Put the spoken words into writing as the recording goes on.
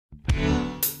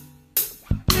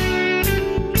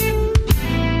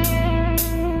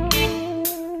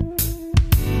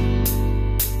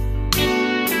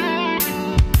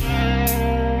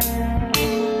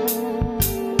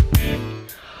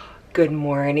Good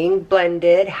morning,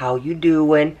 Blended. How you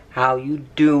doing? How you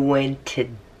doing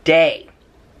today?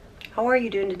 How are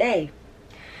you doing today?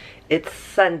 It's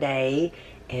Sunday,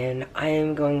 and I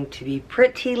am going to be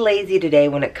pretty lazy today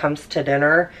when it comes to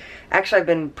dinner. Actually, I've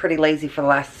been pretty lazy for the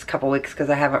last couple weeks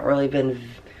because I haven't really been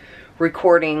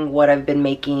recording what I've been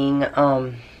making,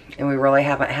 and we really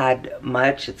haven't had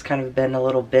much. It's kind of been a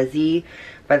little busy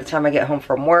by the time I get home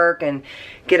from work and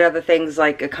get other things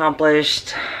like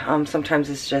accomplished. Sometimes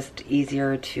it's just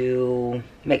easier to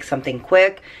make something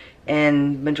quick,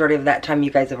 and majority of that time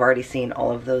you guys have already seen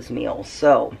all of those meals.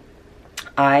 So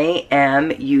I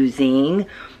am using,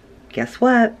 guess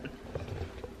what?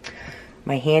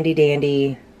 My handy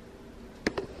dandy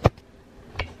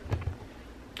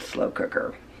slow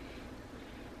cooker,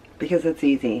 because it's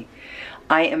easy.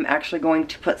 I am actually going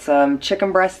to put some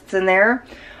chicken breasts in there.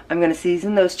 I'm going to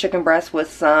season those chicken breasts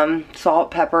with some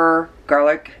salt, pepper,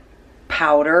 garlic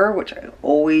powder, which I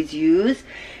always use.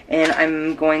 And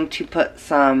I'm going to put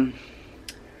some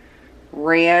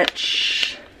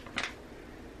ranch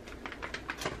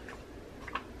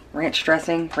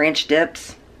dressing, ranch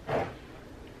dips,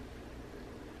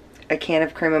 a can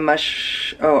of cream of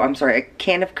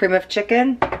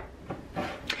chicken,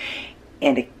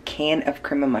 and a can of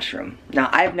cream of mushroom. Now,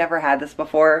 I've never had this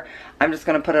before. I'm just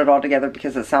going to put it all together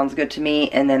because it sounds good to me,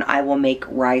 and then I will make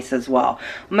rice as well.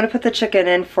 I'm going to put the chicken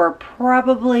in for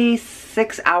probably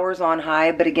 6 hours on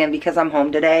high, but again, because I'm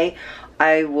home today,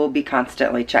 I will be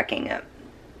constantly checking it.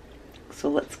 So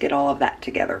let's get all of that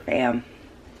together, fam.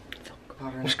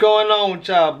 What's going on with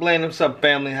y'all? Blend, what's up,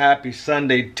 family? Happy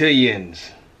Sunday to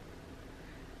yins.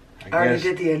 I already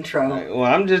did the intro. Well,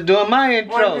 I'm just doing my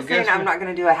intro. Well, I'm just saying I'm not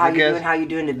going to do a how you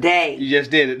doing today. You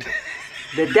just did it.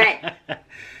 Today.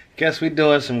 Guess we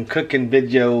doing some cooking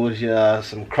videos,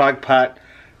 some Crockpot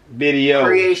videos.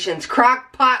 Creations.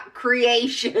 Crockpot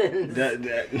creations. I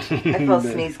I feel a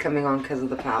sneeze coming on because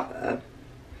of the pepper.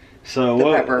 So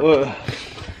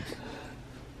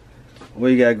what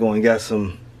you got going? You got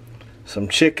some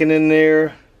chicken in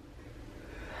there.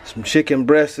 Some chicken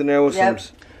breast in there with some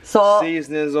salt,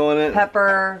 seasonings on it,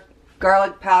 pepper,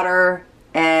 garlic powder,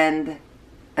 and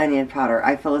onion powder.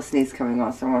 I feel a sneeze coming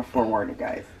on, so I'm going to forewarn you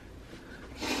guys.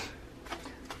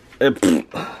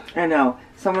 I know.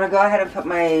 So I'm going to go ahead and put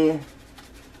my...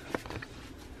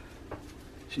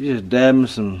 She just dabbing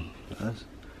some...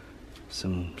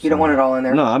 You don't want it all in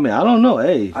there? No, I mean, I don't know.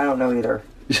 Hey. I don't know either.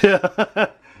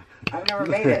 I've never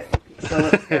made it. So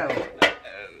let's go.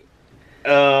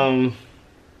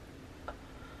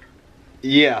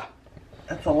 Yeah.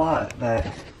 That's a lot, but...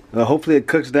 hopefully it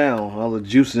cooks down all the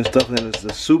juice and stuff, and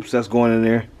the soups that's going in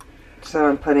there. So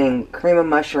I'm putting cream of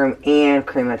mushroom and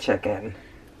cream of chicken.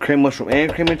 Cream mushroom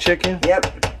and cream of chicken?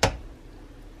 Yep.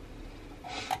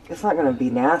 It's not going to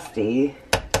be nasty.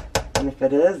 And if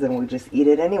it is, then we just eat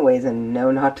it anyways and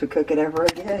know not to cook it ever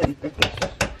again.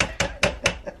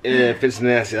 Yeah, if it's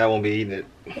nasty, I won't be eating it.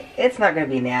 It's not going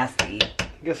to be nasty.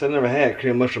 I guess I never had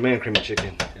cream mushroom and cream of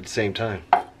chicken at the same time.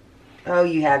 Oh,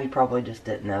 you have. You probably just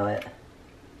didn't know it.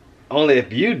 Only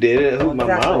if you did it. Who,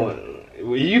 exactly. My mom?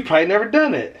 Well, you probably never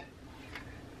done it.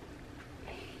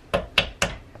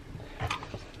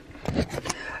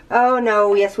 Oh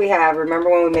no, yes we have. Remember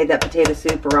when we made that potato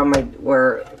soup around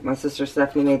where my sister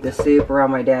Stephanie made the soup around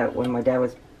my dad, when my dad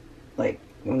was like,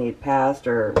 when he had passed,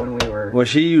 or when we were... Well,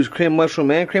 she used cream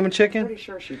mushroom and cream of chicken? Pretty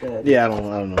sure she did. Yeah, I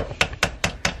don't know.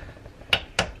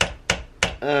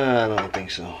 I don't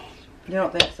think so. You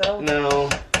don't think so? No.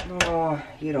 Oh,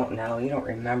 you don't know. You don't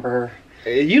remember.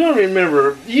 You don't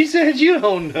remember. You said you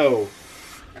don't know.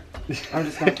 I'm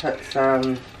just going to put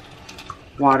some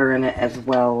water in it as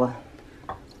well.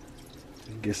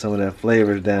 Get some of that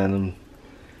flavors down, them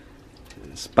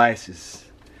spices.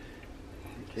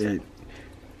 Yeah.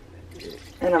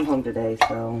 And I'm home today,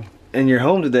 so... And you're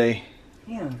home today?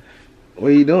 Yeah. What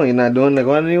are you doing? You're not going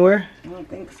anywhere? I don't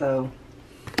think so.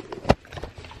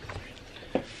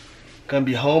 Gonna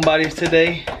be homebodies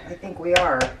today? I think we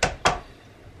are. I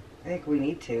think we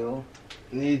need to.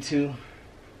 Need to?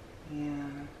 Yeah.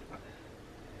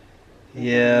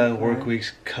 Yeah, work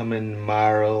week's coming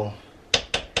tomorrow.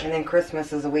 And then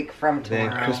Christmas is a week from tomorrow.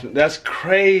 Then Christmas, that's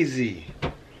crazy.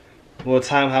 Well,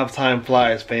 how time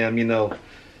flies, fam, you know.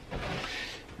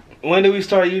 When did we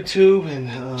start YouTube?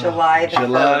 And July the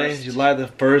 1st. July the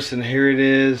 1st, and here it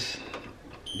is.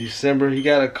 December. You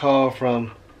got a call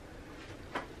from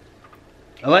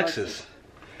Alexis.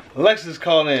 Alexis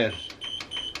called in.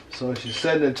 So she's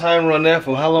setting the timer on that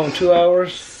for how long? 2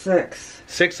 hours? 6.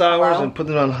 6 hours. Hello? And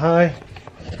putting it on high.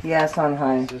 Yes, on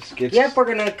high. Just get Yep, we're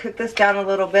gonna cook this down a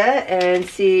little bit and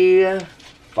see.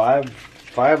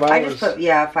 5 hours. I just put,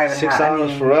 yeah, 5.5. 6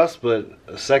 hours for us, but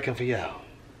a second for y'all.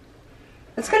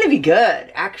 It's gonna be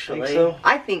good, actually. Think so?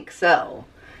 I think so.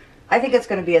 I think it's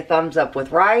gonna be a thumbs up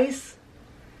with rice.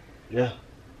 Yeah.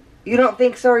 You don't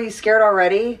think so? Are you scared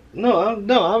already? No,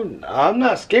 I'm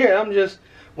not scared. I'm just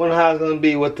wondering how it's gonna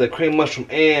be with the cream mushroom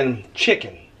and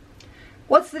chicken.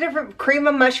 What's the difference? Cream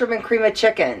of mushroom and cream of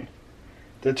chicken.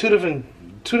 They're two different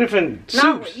soups.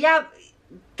 No, yeah,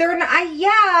 they're not.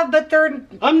 Yeah, but they're.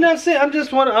 I'm not saying. I'm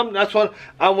just want. That's what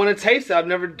I want to taste it. I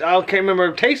can't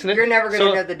remember tasting it. You're never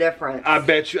gonna know the difference. I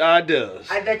bet you I does.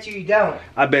 I bet you don't.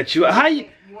 I bet you. How you?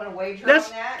 You want to wager That's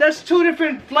on that? that's two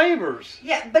different flavors.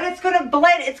 Yeah, but it's gonna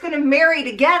blend. It's gonna marry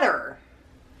together.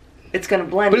 It's gonna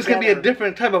blend. But it's together. gonna be a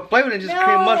different type of flavor than just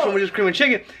cream of mushroom with just cream and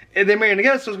chicken, and they marry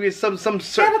together. So it's gonna be some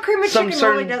certain. Yeah, but cream of chicken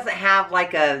certain, really doesn't have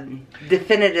like a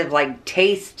definitive like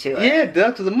taste to it. Yeah, it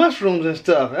does, 'cause the mushrooms and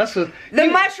stuff. That's what. The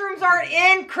mushrooms aren't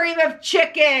in cream of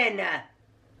chicken.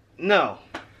 No.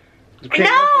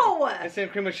 No. It's in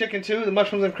cream of chicken too. The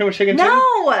mushrooms in cream of chicken too.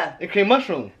 No. And cream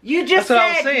mushroom. You just That's what I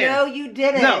was said saying. no. You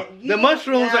didn't. No, You the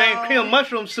mushrooms are in no. cream of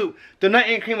mushroom soup. They're not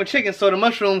in cream of chicken, so the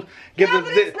mushrooms give Yeah, the.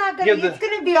 but it's not gonna. It's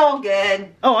gonna be all good.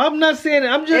 Oh, I'm not saying it.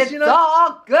 I'm just It's all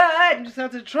I good. just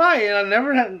have to try it. I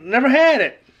never had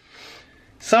it.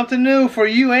 Something new for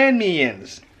you and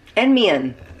means. And me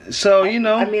in. So you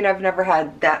know. I mean, I've never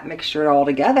had that mixture all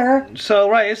together. So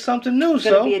right, it's something new. It's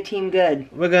gonna So be a team good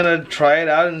we're gonna try it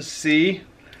out and see.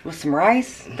 with some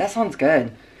rice. That sounds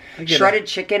good. I get Shredded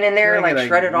chicken in there, I like get a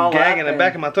shredded all gag up. in the and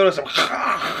back of my throat.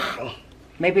 Or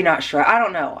maybe not shred. I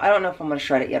don't know. I don't know if I'm gonna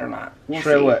shred it yet or not. We'll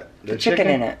Shred see. what? The The chicken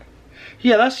chicken? in it.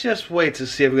 Yeah, let's just wait to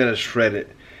see if we're gonna shred it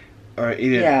or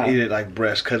eat it. Yeah. Eat it like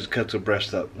breast. Cut the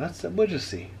breast up. We'll just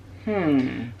see.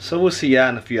 Hmm. So we'll see y'all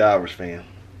in a few hours, fam.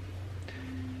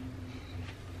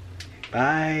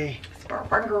 Bye.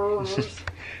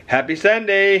 Happy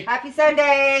Sunday. Happy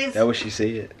Sundays. That what she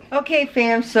said. Okay,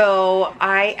 fam. So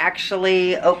I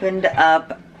actually opened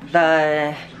up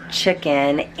the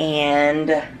chicken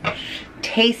and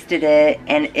tasted it,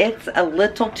 and it's a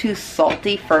little too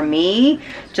salty for me,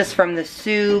 just from the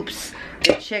soups,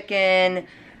 the chicken,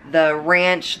 the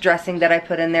ranch dressing that I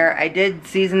put in there. I did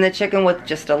season the chicken with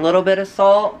just a little bit of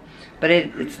salt, but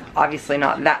it's obviously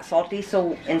not that salty.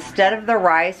 So instead of the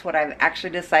rice, what I've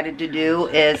actually decided to do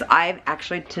is I've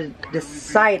actually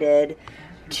decided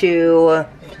to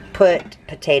put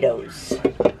potatoes.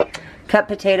 Cut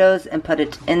potatoes and put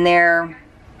it in there.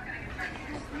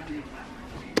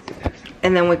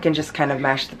 And then we can just kind of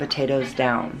mash the potatoes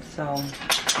down. So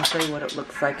I'll show you what it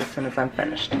looks like as soon as I'm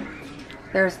finished.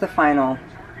 There's the final.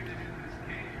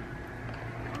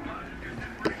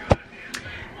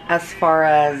 As far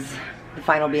as the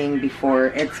final being before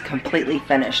it's completely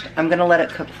finished, I'm gonna let it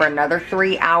cook for another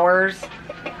 3 hours,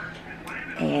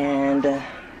 and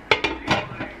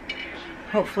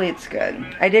hopefully it's good.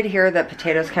 I did hear that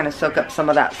potatoes kind of soak up some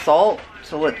of that salt,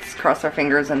 so let's cross our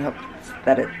fingers and hope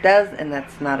that it does, and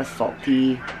that's not a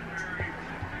salty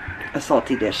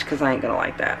dish, because I ain't gonna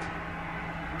like that.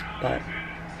 But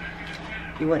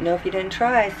you wouldn't know if you didn't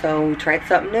try, so we tried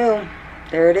something new.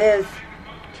 There it is.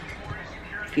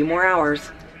 A few more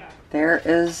hours. There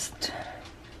is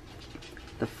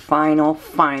the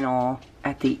final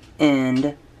at the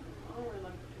end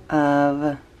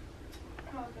of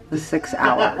the 6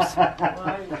 hours.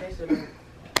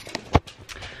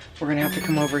 We're gonna have to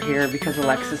come over here because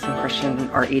Alexis and Christian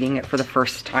are eating it for the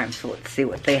first time, so let's see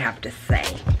what they have to say.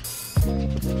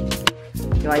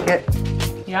 You like it?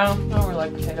 Yeah, I really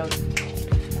like potatoes.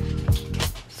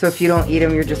 So if you don't eat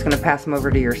them, you're just gonna pass them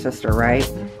over to your sister, right?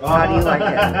 How do you like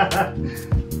it?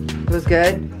 It was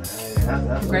good?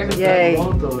 Gravy. Yay.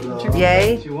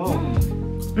 Yay.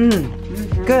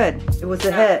 Mmm. Good. It was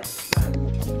a hit.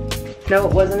 No,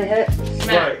 it wasn't a hit?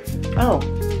 Smack. Oh.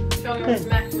 Show me what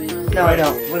smack means. No, I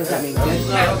don't. What does that mean? Good?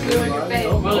 Smack you in your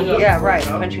face. Yeah, right.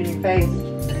 Punch you in your face.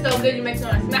 It's so good you make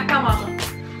someone smack my mama. Have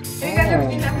you guys ever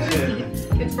seen that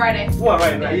movie? It's Friday. What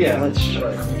right now? Yeah. Let's see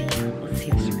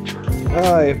the search.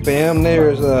 Alright, fam.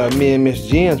 There's me and Miss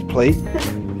Jen's plate.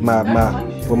 My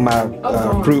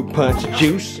fruit punch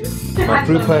juice. My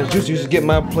fruit punch juice. You should get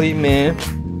my plate, man.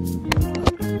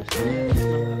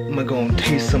 I'm gonna go and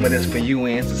taste some of this for you,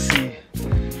 Ann, to see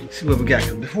what we got.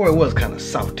 'Cause before it was kind of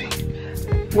salty.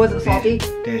 Was it salty?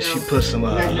 Then she put some You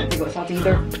guys didn't think it was salty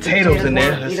either? potatoes in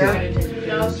there. That's Either? it.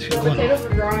 No, the potatoes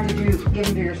are dry. Did you give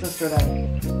them to your sister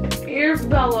then? Here,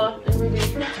 Bella. And we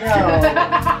did.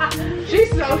 No. She's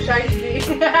so shy to me.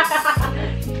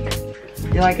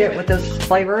 You like it with those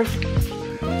flavors?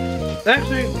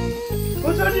 Actually,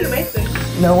 Who told you to make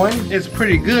this? No one? it's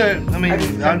pretty good. I I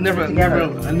just mean, I put it never, together. I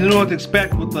didn't know what to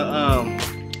expect with the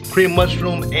cream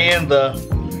mushroom and the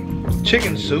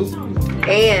chicken soup.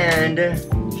 And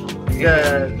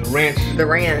The ranch. the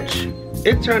ranch.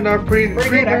 It turned out pretty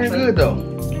darn good though.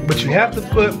 But you have to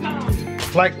put,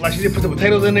 like she did, put the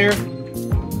potatoes in there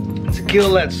to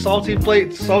kill that salty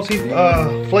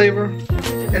flavor.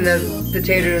 And the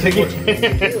potatoes.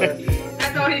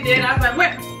 That's all he did. I was like,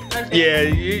 what? Yeah,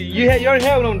 you already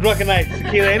have it on drunken nights.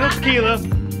 Tequila, ain't no tequila.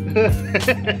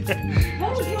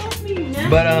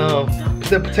 But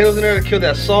the potatoes in there to kill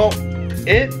that salt.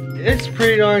 It's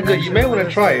pretty darn good. You may want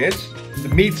to try it. The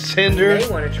meat's tender. You may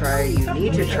want to try it. You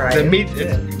need to try The it. meat,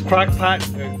 it's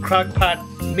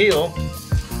crockpot meal.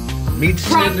 Meat's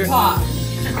tender.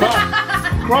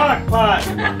 Crockpot.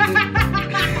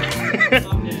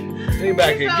 They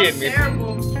back here getting me.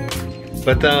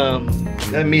 But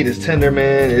that meat is tender,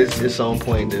 man. It's on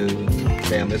point, dude.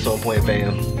 Bam, it's on point,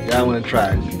 bam. Y'all want to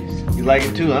try it? You like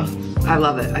it too, huh? I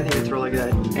love it. I think it's really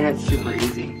good. And it's super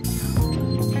easy.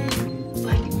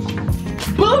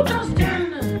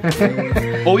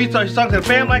 Oh, you talking to the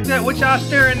fam like that? What y'all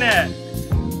staring at?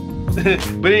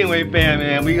 But anyway, fam,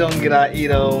 man, we gonna get our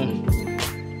eat on.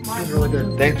 It's really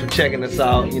good. Thanks for checking us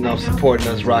out, supporting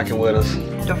us, rocking with us.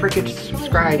 Don't forget to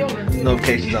subscribe,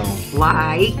 Notifications on.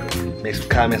 like, Make some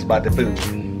comments about the food.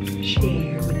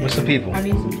 share With some people. I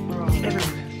need some fries.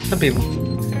 Some people.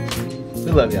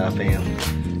 We love y'all, fam.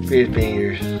 Spirit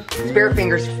fingers. Spirit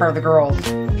fingers for the girls.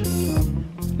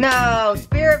 No,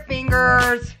 spirit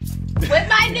fingers. With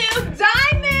my new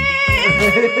diamond!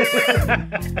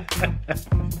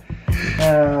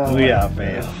 We out,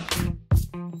 fam.